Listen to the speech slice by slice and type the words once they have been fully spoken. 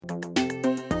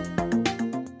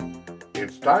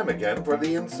It's time again for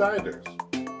The Insiders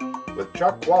with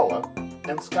Chuck Walla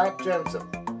and Scott Jensen,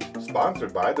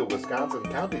 sponsored by the Wisconsin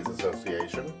Counties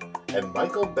Association and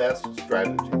Michael Best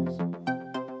Strategies.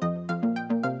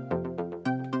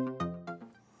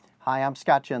 Hi, I'm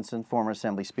Scott Jensen, former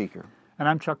Assembly Speaker. And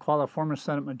I'm Chuck Walla, former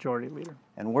Senate Majority Leader.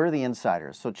 And we're the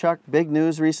Insiders. So Chuck, big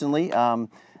news recently.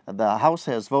 The House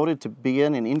has voted to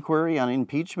begin an inquiry on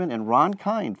impeachment, and Ron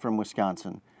Kind from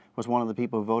Wisconsin was one of the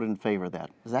people who voted in favor of that.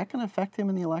 Is that going to affect him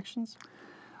in the elections?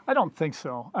 I don't think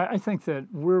so. I think that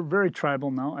we're very tribal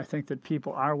now. I think that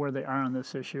people are where they are on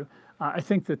this issue. I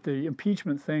think that the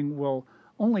impeachment thing will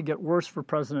only get worse for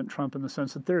President Trump in the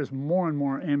sense that there is more and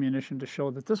more ammunition to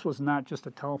show that this was not just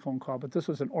a telephone call, but this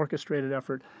was an orchestrated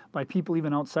effort by people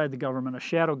even outside the government, a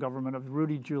shadow government of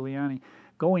Rudy Giuliani,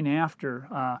 going after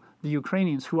the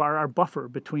Ukrainians, who are our buffer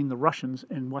between the Russians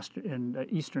in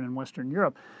Eastern and Western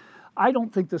Europe. I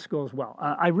don't think this goes well.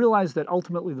 I realize that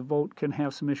ultimately the vote can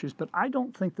have some issues, but I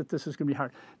don't think that this is going to be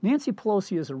hard. Nancy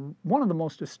Pelosi is one of the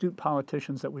most astute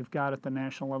politicians that we've got at the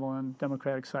national level on the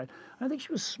Democratic side. I think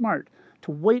she was smart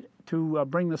to wait to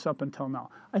bring this up until now.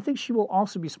 I think she will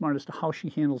also be smart as to how she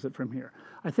handles it from here.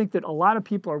 I think that a lot of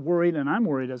people are worried, and I'm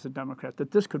worried as a Democrat,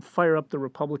 that this could fire up the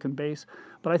Republican base.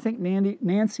 But I think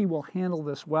Nancy will handle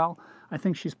this well. I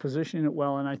think she's positioning it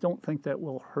well, and I don't think that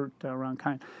will hurt Ron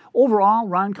Kind. Overall,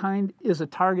 Ron Kind is a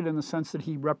target in the sense that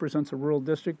he represents a rural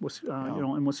district,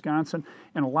 in Wisconsin,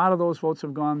 and a lot of those votes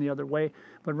have gone the other way.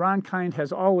 But Ron Kind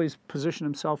has always positioned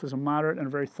himself as a moderate and a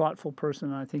very thoughtful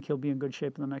person, and I think he'll be in good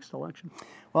shape in the next election.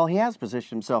 Well, he has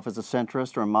positioned himself as a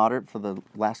centrist or a moderate for the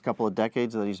last couple of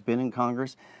decades that he's been in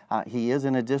Congress. He is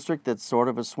in a district that's sort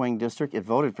of a swing district. It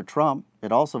voted for Trump.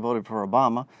 It also voted for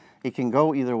Obama. It can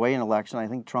go either way in election. I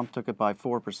think Trump took it by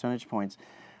 4 percentage points.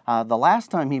 The last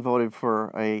time he voted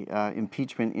for a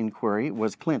impeachment inquiry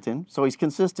was Clinton. So he's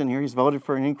consistent here. He's voted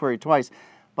for an inquiry twice.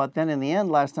 But then in the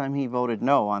end, last time he voted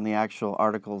no on the actual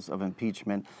articles of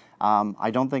impeachment.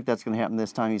 I don't think that's going to happen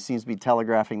this time. He seems to be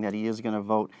telegraphing that he is going to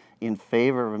vote in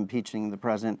favor of impeaching the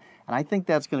president. And I think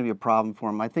that's going to be a problem for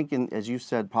him. I think, as you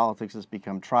said, politics has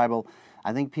become tribal.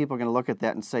 I think people are going to look at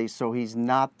that and say, so he's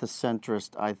not the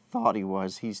centrist I thought he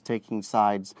was. He's taking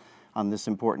sides on this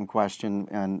important question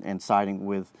and siding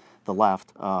with the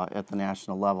left at the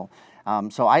national level.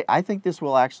 So I think this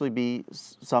will actually be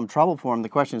some trouble for him. The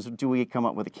question is, do we come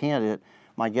up with a candidate?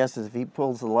 My guess is if he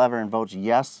pulls the lever and votes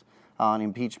yes on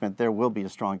impeachment, there will be a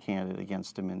strong candidate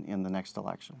against him in the next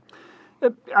election.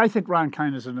 I think Ron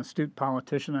Kind is an astute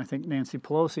politician. I think Nancy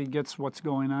Pelosi gets what's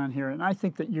going on here. And I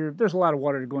think that there's a lot of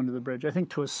water to go under the bridge. I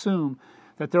think to assume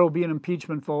that there will be an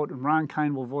impeachment vote and Ron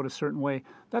Kind will vote a certain way,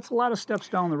 that's a lot of steps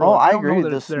down the road. Oh, I agree.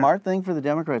 The smart thing for the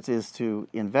Democrats is to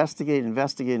investigate,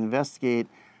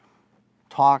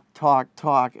 talk,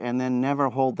 and then never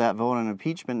hold that vote on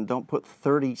impeachment, and don't put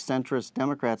 30 centrist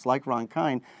Democrats like Ron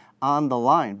Kind on the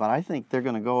line. But I think they're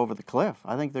going to go over the cliff.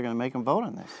 I think they're going to make them vote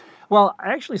on this. Well,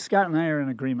 actually, Scott and I are in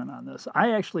agreement on this.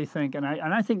 I actually think, and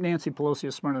I think Nancy Pelosi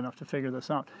is smart enough to figure this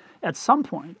out. At some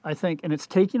point, I think, and it's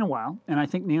taking a while, and I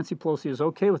think Nancy Pelosi is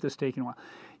okay with this taking a while.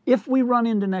 If we run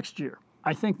into next year,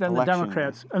 I think then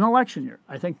an election year,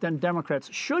 I think then Democrats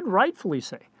should rightfully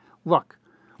say, look,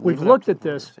 we've looked at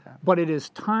this, but it is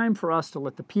time for us to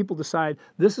let the people decide.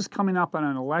 This is coming up on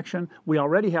an election. We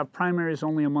already have primaries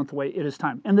only a month away. It is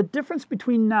time. And the difference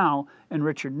between now and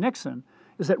Richard Nixon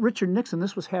is that Richard Nixon,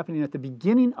 this was happening at the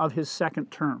beginning of his second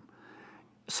term.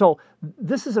 So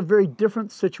this is a very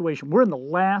different situation. We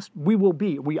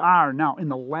are now in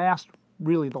the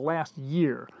last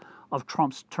year of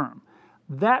Trump's term.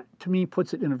 That, to me,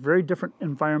 puts it in a very different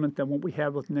environment than what we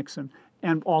had with Nixon.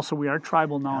 And also, we are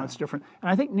tribal now, and it's different. And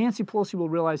I think Nancy Pelosi will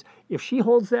realize if she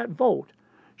holds that vote,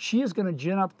 she is going to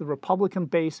gin up the Republican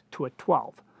base to a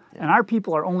 12. And our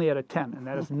people are only at a 10, and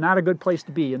that is not a good place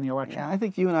to be in the election. Yeah, I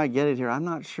think you and I get it here. I'm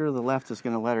not sure the left is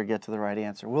going to let her get to the right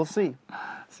answer. We'll see.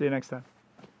 See you next time.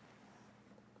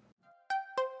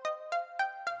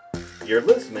 You're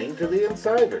listening to The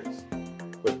Insiders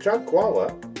with Chuck Walla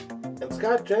and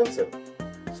Scott Jensen,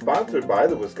 sponsored by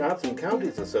the Wisconsin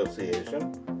Counties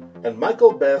Association and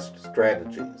Michael Best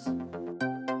Strategies.